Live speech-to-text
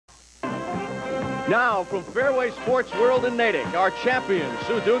Now, from Fairway Sports World in Natick, our champions,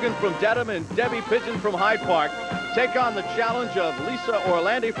 Sue Dugan from Dedham and Debbie Pidgeon from Hyde Park, take on the challenge of Lisa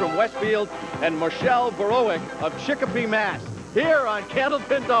Orlandi from Westfield and Michelle Borowiec of Chicopee, Mass. Here on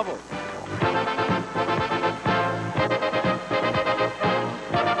Candlepin Doubles.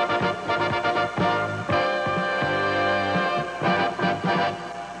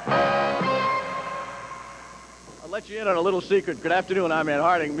 Let you in on a little secret. Good afternoon, I'm Ann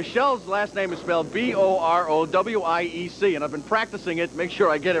Harding. Michelle's last name is spelled B-O-R-O-W-I-E-C, and I've been practicing it to make sure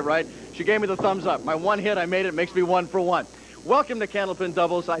I get it right. She gave me the thumbs up. My one hit, I made it, makes me 1 for 1. Welcome to Candlepin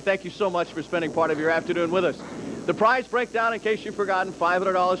Doubles. I thank you so much for spending part of your afternoon with us. The prize breakdown, in case you've forgotten,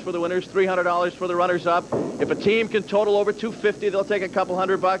 $500 for the winners, $300 for the runners-up. If a team can total over $250, they'll take a couple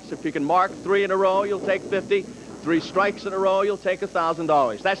 $100. If you can mark 3 in a row, you'll take $50. 3 strikes in a row, you'll take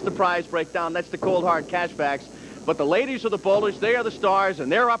 $1,000. That's the prize breakdown. That's the cold hard cash backs. But the ladies are the bowlers, they are the stars,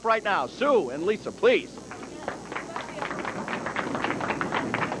 and they're up right now. Sue and Lisa, please.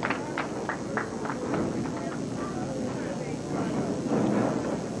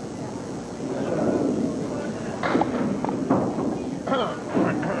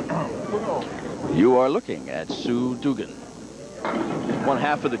 You are looking at Sue Dugan. One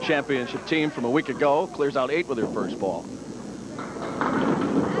half of the championship team from a week ago, clears out 8 with her first ball.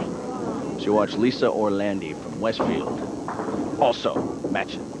 So you watch Lisa Orlandi from Westfield. Also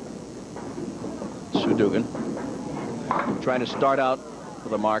matching. Sue Dugan trying to start out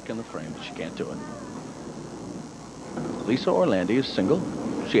with a mark in the frame, but she can't do it. Lisa Orlandi is single.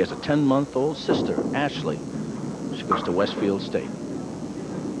 She has a 10-month-old sister, Ashley. She goes to Westfield State.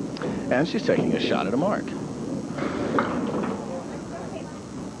 And she's taking a shot at a mark.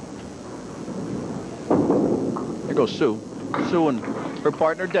 There goes Sue. Sue and her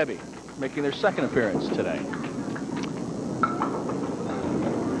partner, Debbie, making their second appearance today.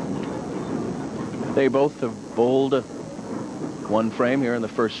 They both have bowled 1 frame here in the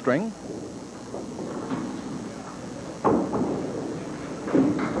first string.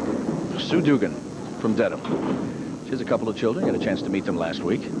 Sue Dugan from Dedham. She has a couple of children. Had a chance to meet them last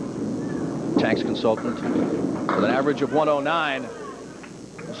week. Tax consultant with an average of 109.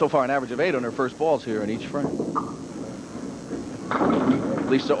 So far, an average of 8 on her first balls here in each frame.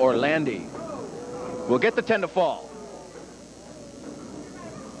 Lisa Orlandi will get the 10 to fall.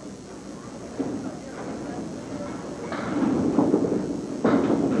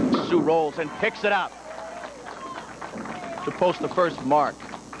 Sue rolls and picks it up to post the first mark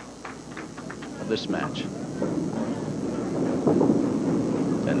of this match.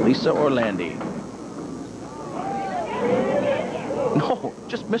 And Lisa Orlandi. No,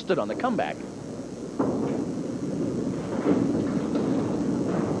 just missed it on the comeback.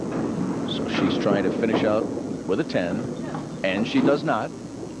 She's trying to finish out with a 10, and she does not.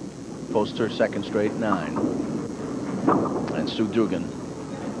 Posts her second straight 9. And Sue Dugan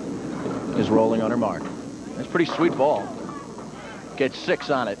is rolling on her mark. That's a pretty sweet ball. Gets 6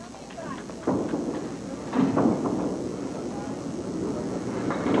 on it.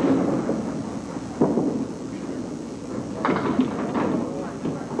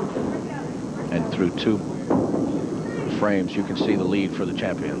 And through 2 frames, you can see the lead for the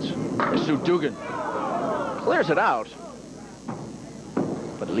champions. Sue Dugan clears it out,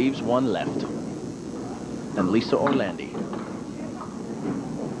 but leaves 1 left. And Lisa Orlandi.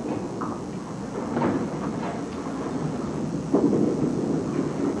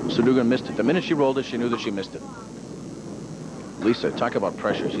 Sue Dugan missed it. The minute she rolled it, she knew that she missed it. Lisa, talk about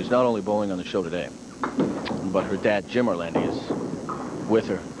pressure. She's not only bowling on the show today, but her dad, Jim Orlandi, is with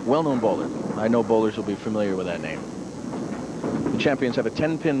her. Well-known bowler. I know bowlers will be familiar with that name. The champions have a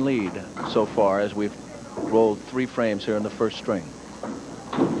 10-pin lead so far as we've rolled 3 frames here in the first string.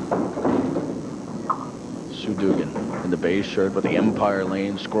 Sue Dugan in the beige shirt with the Empire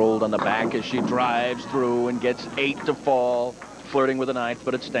Lane scrolled on the back as she drives through and gets 8 to fall, flirting with a 9th,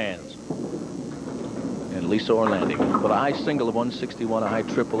 but it stands. And Lisa Orlandi with a high single of 161, a high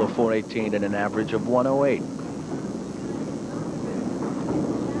triple of 418, and an average of 108.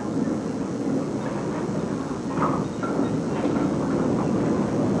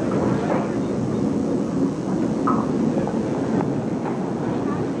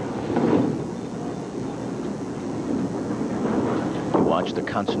 Watch the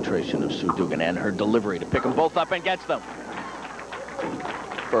concentration of Sue Dugan and her delivery to pick them both up and gets them.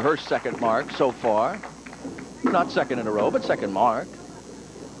 For her second mark so far. Not second in a row, but second mark.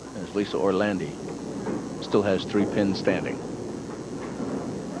 As Lisa Orlandi still has 3 pins standing.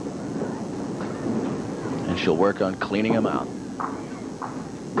 And she'll work on cleaning them out.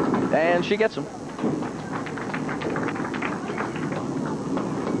 And she gets them.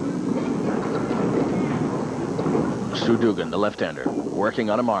 Sue Dugan, the left-hander, working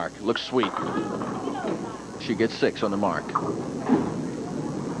on a mark. Looks sweet. She gets 6 on the mark.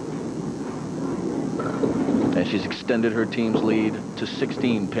 And she's extended her team's lead to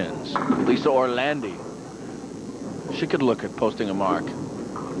 16 pins. Lisa Orlandi. She could look at posting a mark.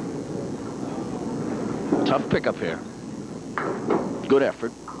 Tough pickup here. Good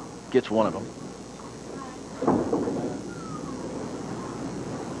effort. Gets one of them.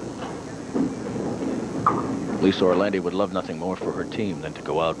 Lisa Orlandi would love nothing more for her team than to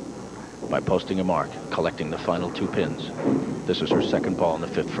go out by posting a mark, collecting the final 2 pins. This is her second ball in the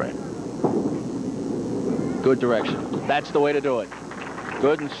 5th frame. Good direction. That's the way to do it.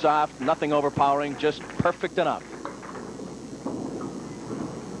 Good and soft, nothing overpowering, just perfect enough.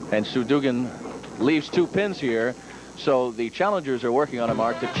 And Sue Dugan leaves 2 pins here, so the challengers are working on a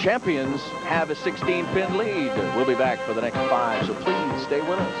mark. The champions have a 16-pin lead. We'll be back for the next 5, so please stay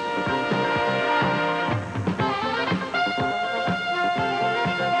with us.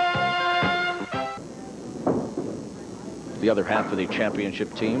 The other half of the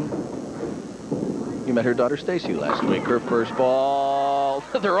championship team. You met her daughter Stacy last week. Her first ball.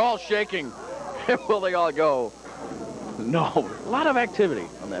 They're all shaking. Will they all go? No. A lot of activity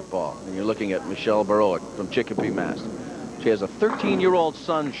on that ball. And you're looking at Michelle Borowiec from Chicopee, Mass. She has a 13-year-old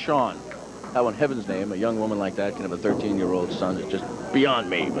son, Sean. How in heaven's name a young woman like that can have a 13-year-old son is just beyond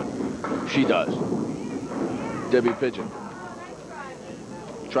me, but she does. Debbie Pidgeon.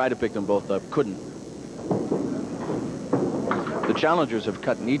 Tried to pick them both up, couldn't. The challengers have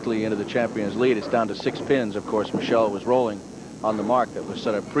cut neatly into the champions' lead. It's down to 6 pins. Of course, Michelle was rolling on the mark that was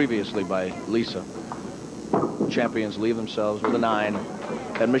set up previously by Lisa. Champions leave themselves with a 9,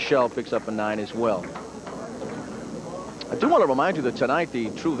 and Michelle picks up a 9 as well. I do want to remind you that tonight the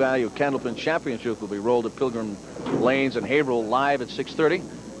True Value Candlepin Championship will be rolled at Pilgrim Lanes and Haverhill live at 6:30.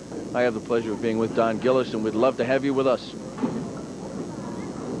 I have the pleasure of being with Don Gillis, and we'd love to have you with us.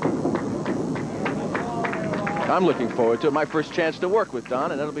 I'm looking forward to my first chance to work with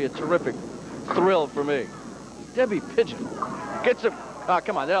Don, and that'll be a terrific thrill for me. Debbie Pidgeon gets him. Oh,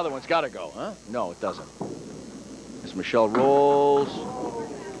 come on, the other one's got to go, huh? No, it doesn't. As Michelle rolls,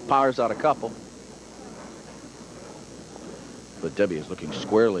 powers out a couple. But Debbie is looking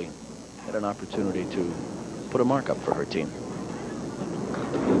squarely at an opportunity to put a mark up for her team.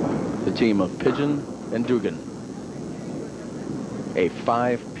 The team of Pidgeon and Dugan. A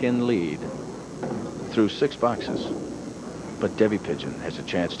 5-pin lead through 6 boxes. But Debbie Pidgeon has a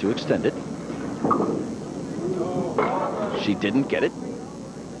chance to extend it. She didn't get it.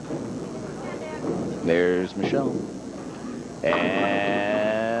 There's Michelle.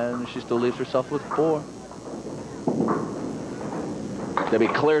 And she still leaves herself with 4. Debbie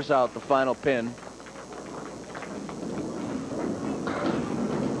clears out the final pin.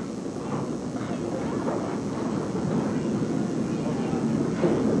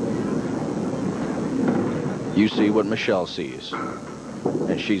 You see what Michelle sees,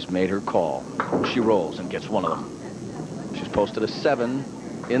 and she's made her call. She rolls and gets one of them. She's posted a 7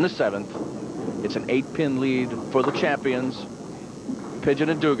 in the 7th. It's an 8-pin lead for the champions. Pidgeon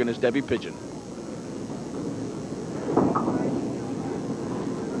and Dugan is Debbie Pidgeon.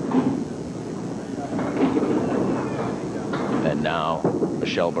 And now,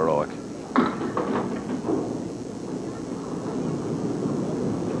 Michelle Borowiec.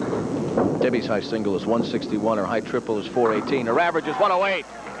 Debbie's high single is 161. Her high triple is 418. Her average is 108.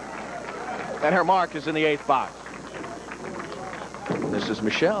 And her mark is in the 8th box. This is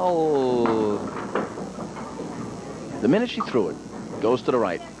Michelle. The minute she threw it, goes to the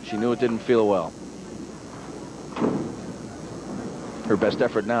right. She knew it didn't feel well. Her best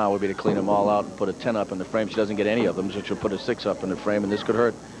effort now would be to clean them all out and put a 10 up in the frame. She doesn't get any of them, so she'll put a 6 up in the frame, and this could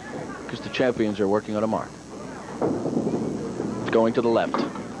hurt because the champions are working on a mark. It's going to the left.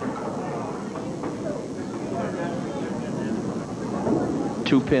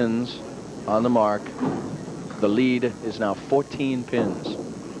 2 pins on the mark. The lead is now 14 pins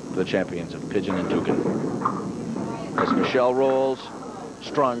for the champions of Pidgeon and Dugan. As Michelle rolls,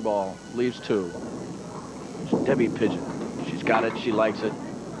 strong ball, leaves 2. Debbie Pidgeon. She's got it. She likes it.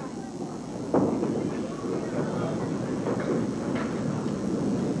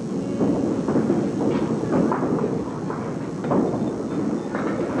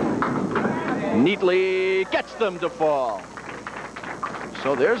 Neatly gets them to fall.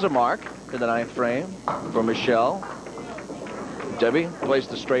 So there's a mark in the 9th frame for Michelle. Debbie plays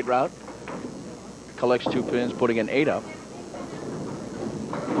the straight route. Collects 2 pins, putting an 8 up.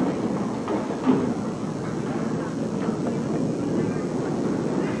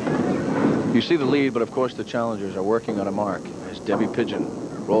 You see the lead, but of course the challengers are working on a mark as Debbie Pidgeon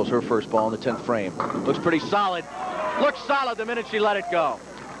rolls her first ball in the 10th frame. Looks pretty solid. Looked solid the minute she let it go.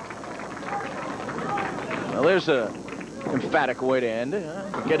 Well, there's a emphatic way to end it.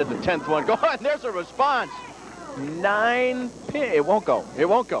 Get it the 10th one. Go on. There's a response. 9 pin. It won't go. It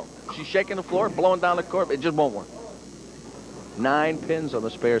won't go. She's shaking the floor, blowing down the court. It just won't work. 9 pins on the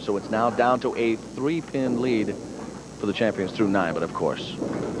spare, so it's now down to a 3-pin lead for the champions through 9. But of course,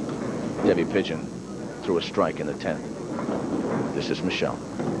 Debbie Pidgeon threw a strike in the 10th. This is Michelle.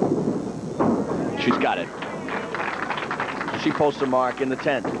 She's got it. She posts a mark in the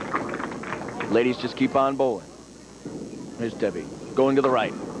 10th. Ladies just keep on bowling. Here's Debbie going to the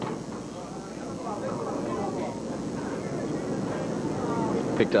right.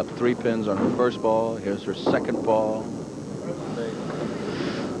 Picked up 3 pins on her first ball. Here's her second ball.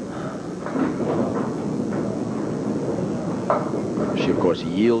 She, of course,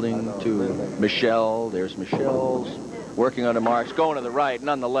 yielding to Michelle. There's Michelle's working on the marks, going to the right.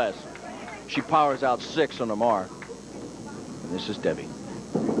 Nonetheless, she powers out 6 on the mark. And this is Debbie.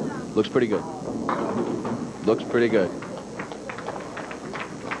 Looks pretty good. Looks pretty good.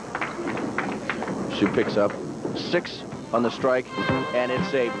 Sue picks up 6 on the strike, and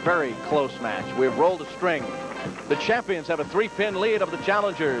it's a very close match. We've rolled a string. The champions have a 3-pin lead of the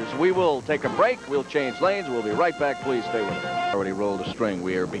challengers. We will take a break. We'll change lanes. We'll be right back. Please stay with us. Already rolled a string.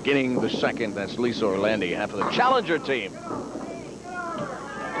 We are beginning the second. That's Lisa Orlandi, half of the challenger team.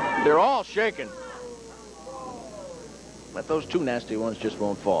 They're all shaking. But those 2 nasty ones just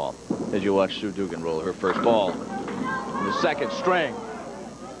won't fall as you watch Sue Dugan roll her first ball in the second string.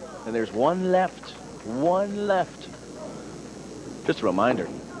 And there's 1 left. 1 left. Just a reminder,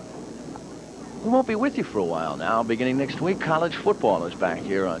 we won't be with you for a while now. Beginning next week, college football is back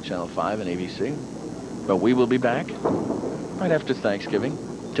here on Channel 5 and ABC. But we will be back right after Thanksgiving,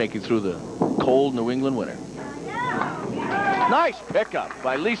 take you through the cold New England winter. Nice pickup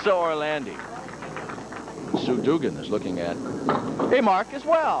by Lisa Orlandi. Sue Dugan is looking at a mark as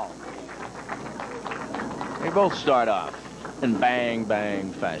well. They both start off in bang,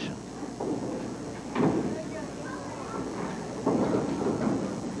 bang fashion.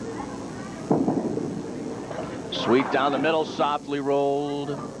 Sweep down the middle, softly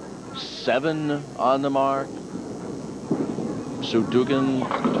rolled. 7 on the mark. Sue Dugan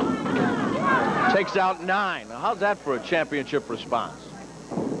takes out 9. Now, how's that for a championship response?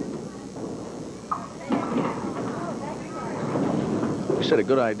 She said a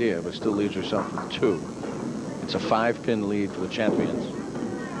good idea, but still leaves herself with 2. It's a 5-pin lead for the champions.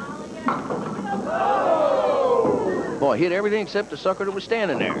 Boy, hit everything except the sucker that was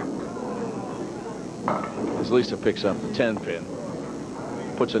standing there. As Lisa picks up the 10-pin,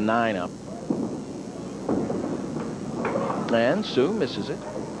 puts a 9 up. And Sue misses it.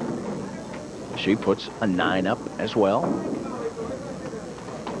 She puts a 9 up as well.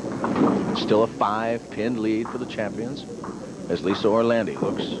 Still a 5-pin lead for the champions. As Lisa Orlandi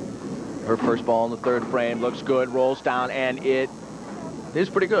looks, her first ball in the 3rd frame, looks good, rolls down, and it is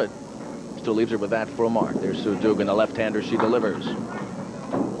pretty good. Still leaves her with that for a mark. There's Sue Dugan, the left-hander, she delivers.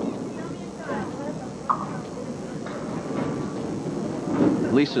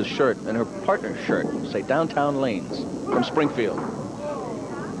 Lisa's shirt and her partner's shirt say Downtown Lanes from Springfield.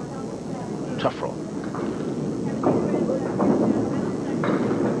 Tough roll.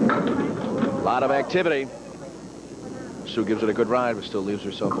 A lot of activity. Sue gives it a good ride, but still leaves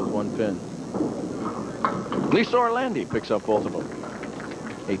herself with 1 pin. Lisa Orlandi picks up both of them.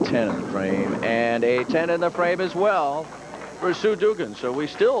 A 10 in the frame, and a 10 in the frame as well for Sue Dugan. So we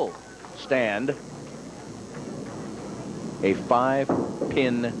still stand a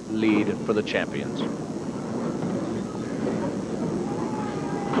 5-pin lead for the champions.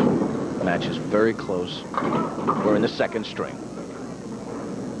 The match is very close. We're in the 2nd string.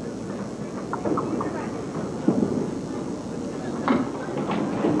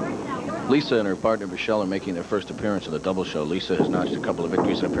 Lisa and her partner Michelle are making their first appearance on the double show. Lisa has notched a couple of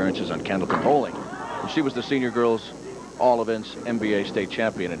victories and appearances on Candlepin Bowling. And she was the senior girls all events NBA state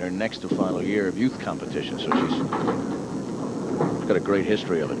champion in her next to final year of youth competition. So she's got a great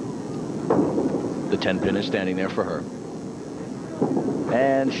history of it. The 10-pin is standing there for her.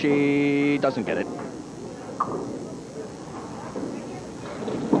 And she doesn't get it.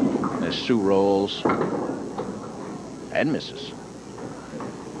 As Sue rolls and misses.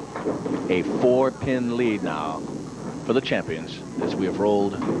 A 4-pin lead now for the champions as we have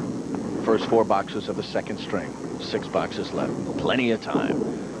rolled the first 4 boxes of the 2nd string. 6 boxes left. Plenty of time.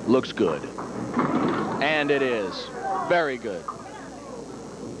 Looks good. And it is. Very good.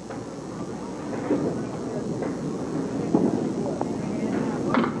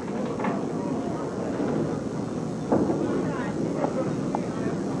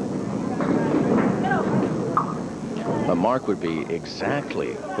 A mark would be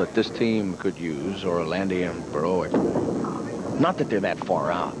exactly what this team could use, Orlandi and Borowiec. Not that they're that far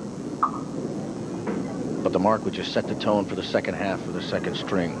out, but the mark would just set the tone for the second half of the second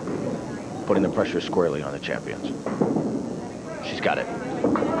string, putting the pressure squarely on the champions. She's got it.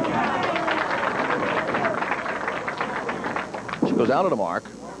 She goes out of the mark,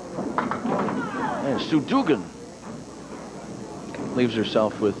 and Sue Dugan leaves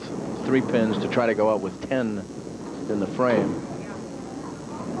herself with 3 pins to try to go out with 10 in the frame.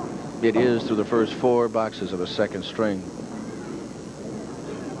 It is through the first 4 boxes of the second string.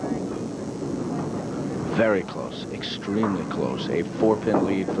 Very close, extremely close. A 4-pin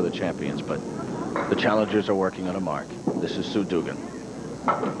lead for the champions, but the challengers are working on a mark. This is Sue Dugan.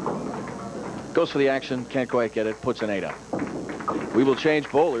 Goes for the action, can't quite get it, puts an 8 up. We will change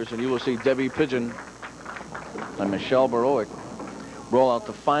bowlers, and you will see Debbie Pidgeon and Michelle Borowiec roll out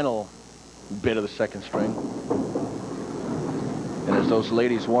the final bit of the second string. And as those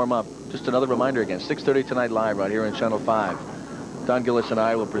ladies warm up, just another reminder again, 6:30 tonight live right here on Channel 5. Don Gillis and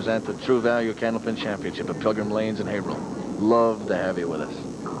I will present the True Value Candlepin Championship at Pilgrim Lanes in Haverhill. Love to have you with us.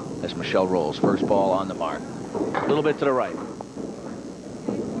 As Michelle rolls, first ball on the mark. A little bit to the right.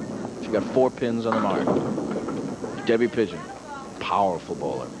 She got 4 pins on the mark. Debbie Pidgeon, powerful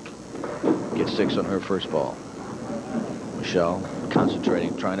bowler. Gets 6 on her first ball. Michelle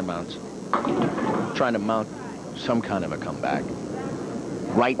concentrating, trying to mount some kind of a comeback.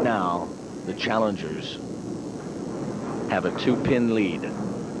 Right now, the challengers have a 2-pin lead.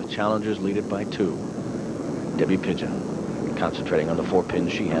 The challengers lead it by 2. Debbie Pidgeon concentrating on the 4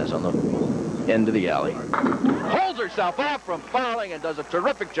 pins she has on the end of the alley. Holds herself off from falling and does a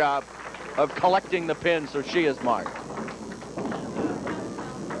terrific job of collecting the pins, so she is marked.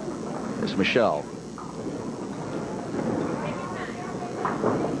 It's Michelle.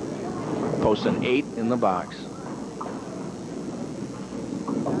 Posts an 8 in the box.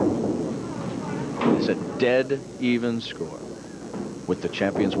 It's a dead even score with the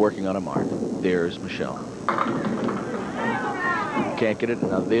champions working on a mark. There's Michelle. Can't get it.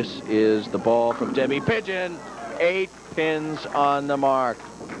 Now this is the ball from Debbie Pidgeon. 8 pins on the mark.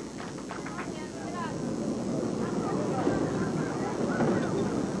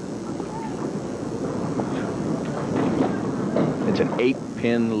 It's an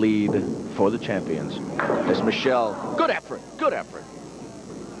 8-pin lead for the champions. There's Michelle. Good effort. Good effort.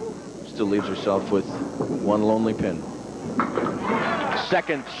 Still leaves herself with 1 lonely pin.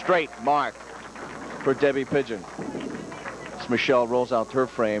 Second straight mark for Debbie Pidgeon. As Michelle rolls out her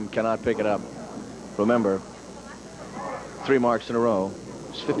frame, cannot pick it up. Remember, 3 marks in a row.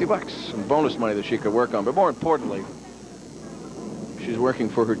 It's $50 and bonus money that she could work on. But more importantly, she's working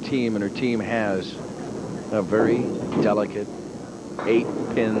for her team, and her team has a very delicate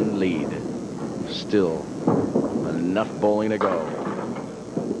 8-pin lead. Still enough bowling to go.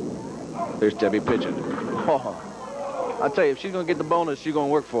 There's Debbie Pidgeon. Oh, I'll tell you, if she's going to get the bonus, she's going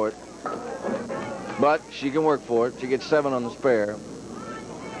to work for it. But she can work for it. She gets 7 on the spare.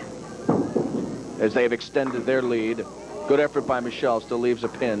 As they have extended their lead. Good effort by Michelle. Still leaves a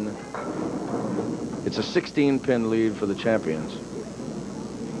pin. It's a 16-pin lead for the champions.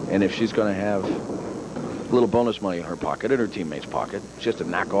 And if she's going to have a little bonus money in her pocket, in her teammate's pocket, she has to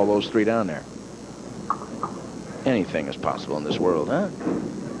knock all those 3 down there. Anything is possible in this world, huh?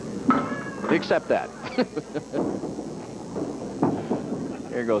 Except that.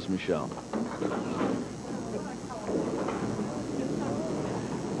 Here goes Michelle.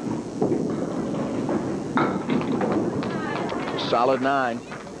 Solid 9.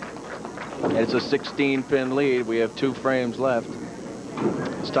 And it's a 16-pin lead. We have 2 frames left.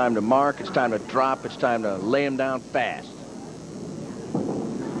 It's time to mark. It's time to drop. It's time to lay him down fast.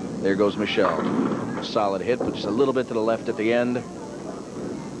 There goes Michelle. A solid hit, but just a little bit to the left at the end.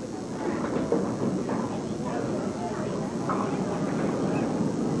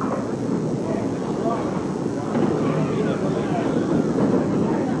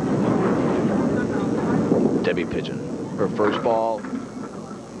 Debbie Pidgeon, her first ball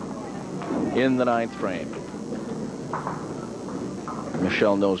in the 9th frame.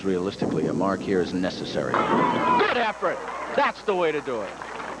 Michelle knows realistically a mark here is necessary. Good effort. That's the way to do it.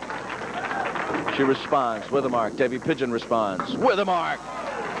 She responds with a mark. Debbie Pidgeon responds with a mark.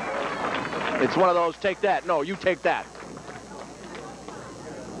 It's one of those, take that. No, you take that.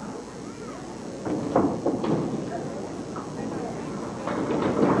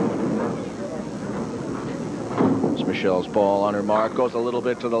 It's Michelle's ball on her mark. Goes a little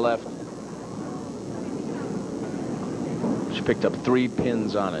bit to the left. She picked up 3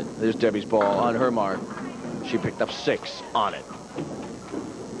 pins on it. There's Debbie's ball on her mark. She picked up 6 on it.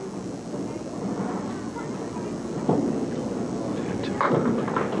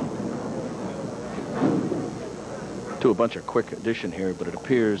 Do a bunch of quick addition here, but it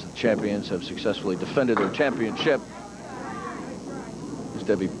appears the champions have successfully defended their championship. As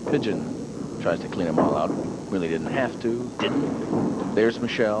Debbie Pidgeon tries to clean them all out. Really didn't have to. Didn't. There's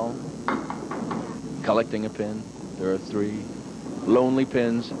Michelle collecting a pin. There are 3 lonely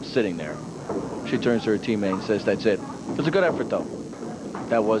pins sitting there. She turns to her teammate and says, that's it. It was a good effort, though.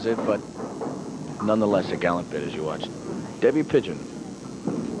 That was it, but nonetheless a gallant bid as you watched Debbie Pidgeon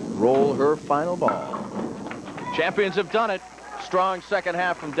roll her final ball. Champions have done it. Strong second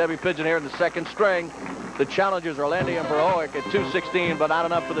half from Debbie Pidgeon here in the second string. The challengers are Orlandi and Borowiec at 216, but not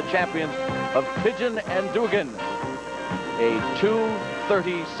enough for the champions of Pidgeon and Dugan. A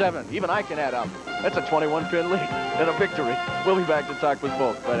 237. Even I can add up. That's a 21-pin lead and a victory. We'll be back to talk with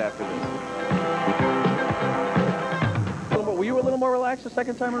both right after this. Were you a little more relaxed the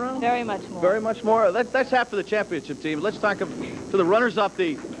second time around? Very much more. Very much more. That's half of the championship team. Let's talk to the runners-up,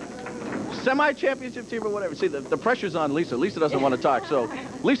 the semi-championship team or whatever. See, the pressure's on Lisa. Lisa doesn't want to talk. So,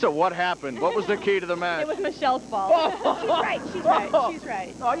 Lisa, what happened? What was the key to the match? It was Michelle's fault. She's right. She's right. She's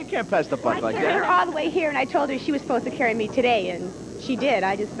right. Oh, you can't pass the buck like I carried her that. all the way here, and I told her she was supposed to carry me today, and she did.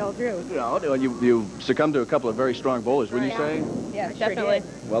 I just fell through. You know, you succumbed to a couple of very strong bowlers, wouldn't you say? Yeah, Definitely.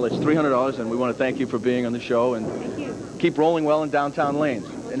 Sure Well, it's $300, and we want to thank you for being on the show, and Thank you. keep rolling well in downtown lanes,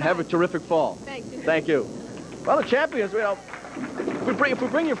 and have a terrific fall. Thanks. Thank you. Well, the champions, you know, if we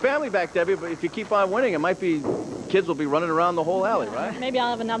bring your family back, Debbie, but if you keep on winning, it might be, kids will be running around the whole alley, right? Maybe I'll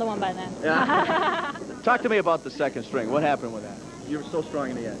have another one by then. Yeah. Talk to me about the second string. What happened with that? You were so strong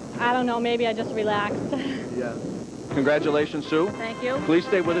in the end. I don't know. Maybe I just relaxed. Yeah. Congratulations, Sue. Thank you. Please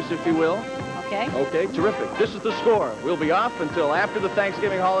stay with us if you will. Okay. Okay, terrific. This is the score. We'll be off until after the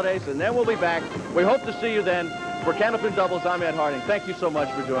Thanksgiving holidays, and then we'll be back. We hope to see you then. For Candlepin Doubles, I'm Ed Harding. Thank you so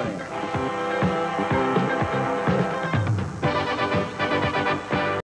much for joining us.